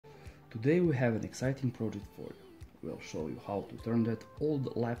Today we have an exciting project for you. We'll show you how to turn that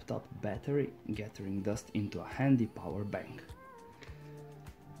old laptop battery gathering dust into a handy power bank.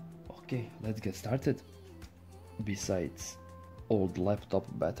 Okay, let's get started. Besides old laptop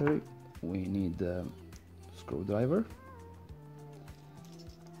battery, we need a screwdriver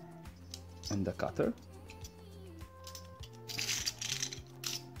and a cutter.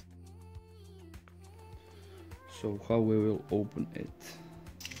 So how we will open it?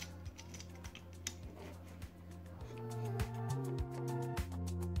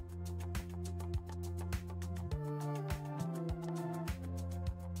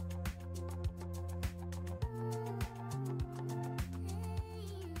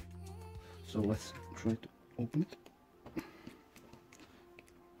 So let's try to open it.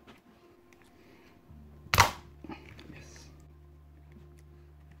 Yes.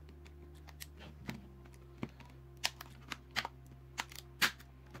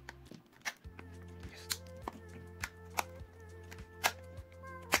 Yes.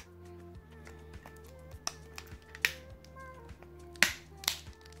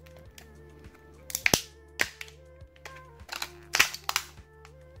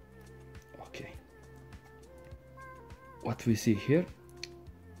 Okay. What we see here,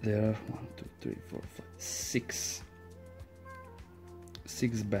 there are 1, 2, 3, 4, 5,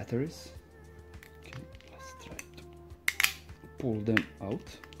 6 batteries. Okay, let's try to pull them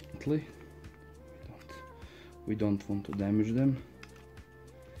out. We don't want to damage them,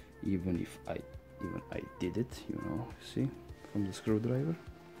 even if I did it, you know, see, from the screwdriver.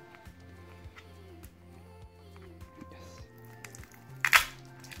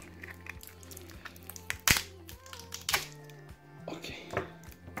 Okay,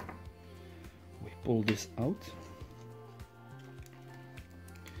 we pull this out.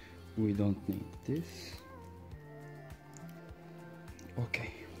 We don't need this.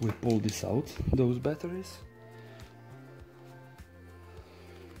 Okay, we pull this out, those batteries.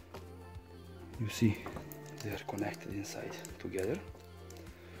 You see, they are connected inside together.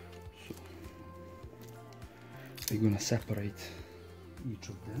 So we're gonna separate each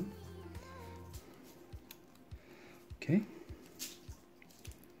of them. Okay.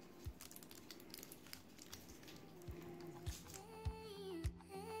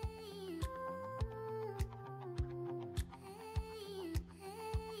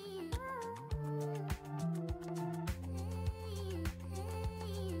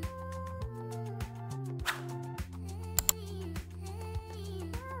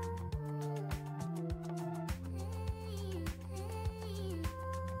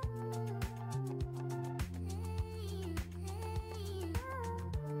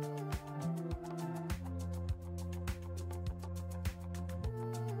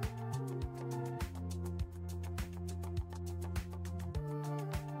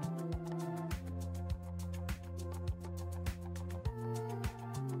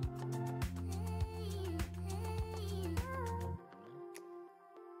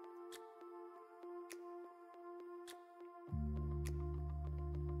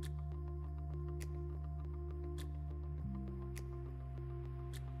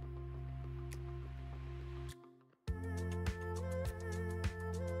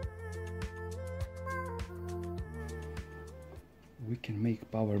 We can make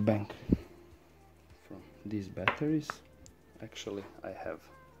power bank from these batteries. Actually, I have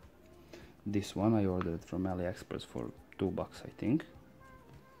this one. I ordered from AliExpress for $2, I think.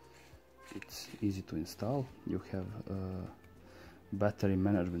 It's easy to install. You have a battery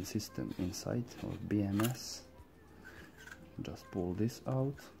management system inside, or BMS. Just pull this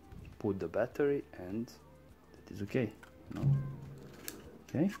out, put the battery, and that is okay. No?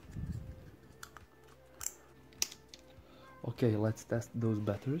 Okay. Okay, let's test those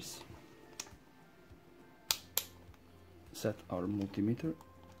batteries. Set our multimeter.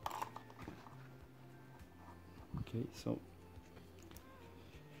 Okay, so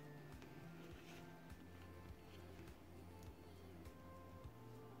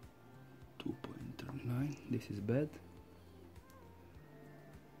 .39. This is bad.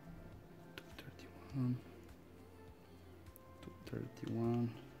 231. 231.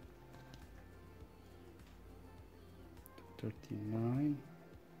 39.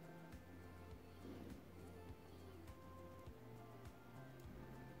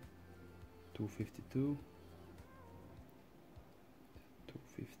 252.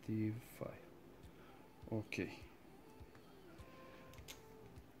 255. Okay.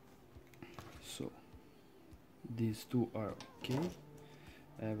 So these two are okay.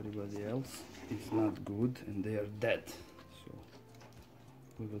 Everybody else is not good and they are dead. So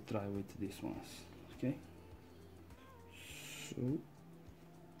we will try with these ones. Okay. So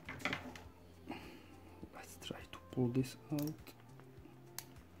pull this out.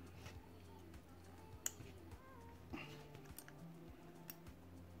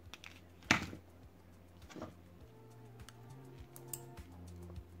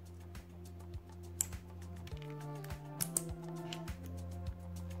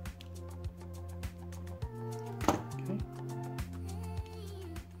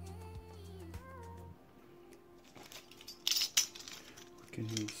 Can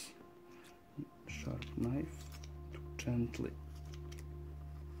use sharp knife to gently.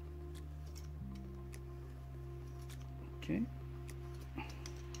 Okay.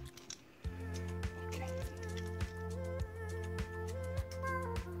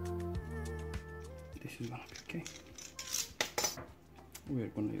 This is gonna be okay. We're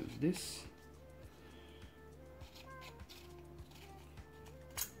gonna use this.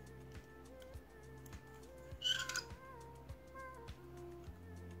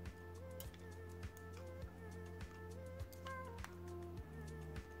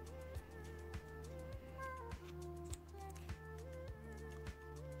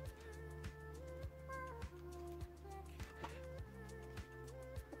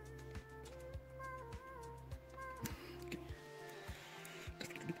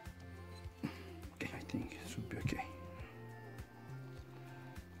 I think it should be okay.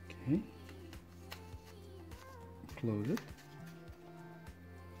 Okay. Close it.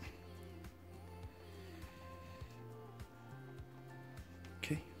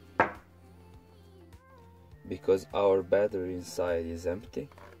 Okay. Because our battery inside is empty,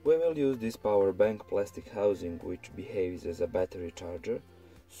 we will use this power bank plastic housing which behaves as a battery charger,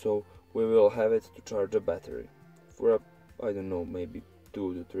 so we will have it to charge a battery for I don't know, maybe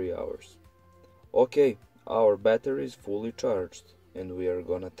 2 to 3 hours. Okay, our battery is fully charged and we are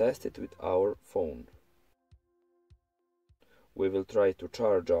gonna test it with our phone. We will try to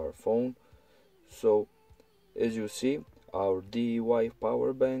charge our phone, so as you see, our DIY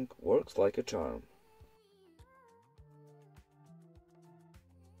power bank works like a charm.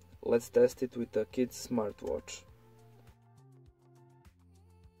 Let's test it with a kid's smartwatch.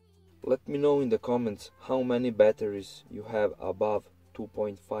 Let me know in the comments how many batteries you have above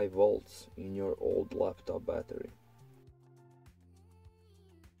 2.5 volts in your old laptop battery.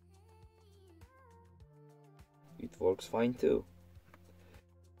 It works fine too.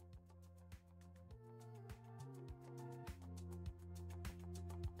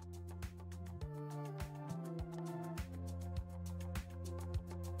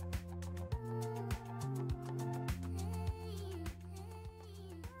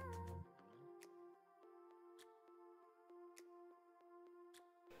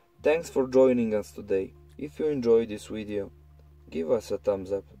 Thanks for joining us today. If you enjoyed this video, give us a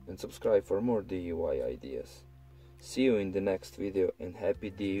thumbs up and subscribe for more DIY ideas. See you in the next video and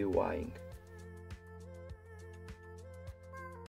happy DIYing!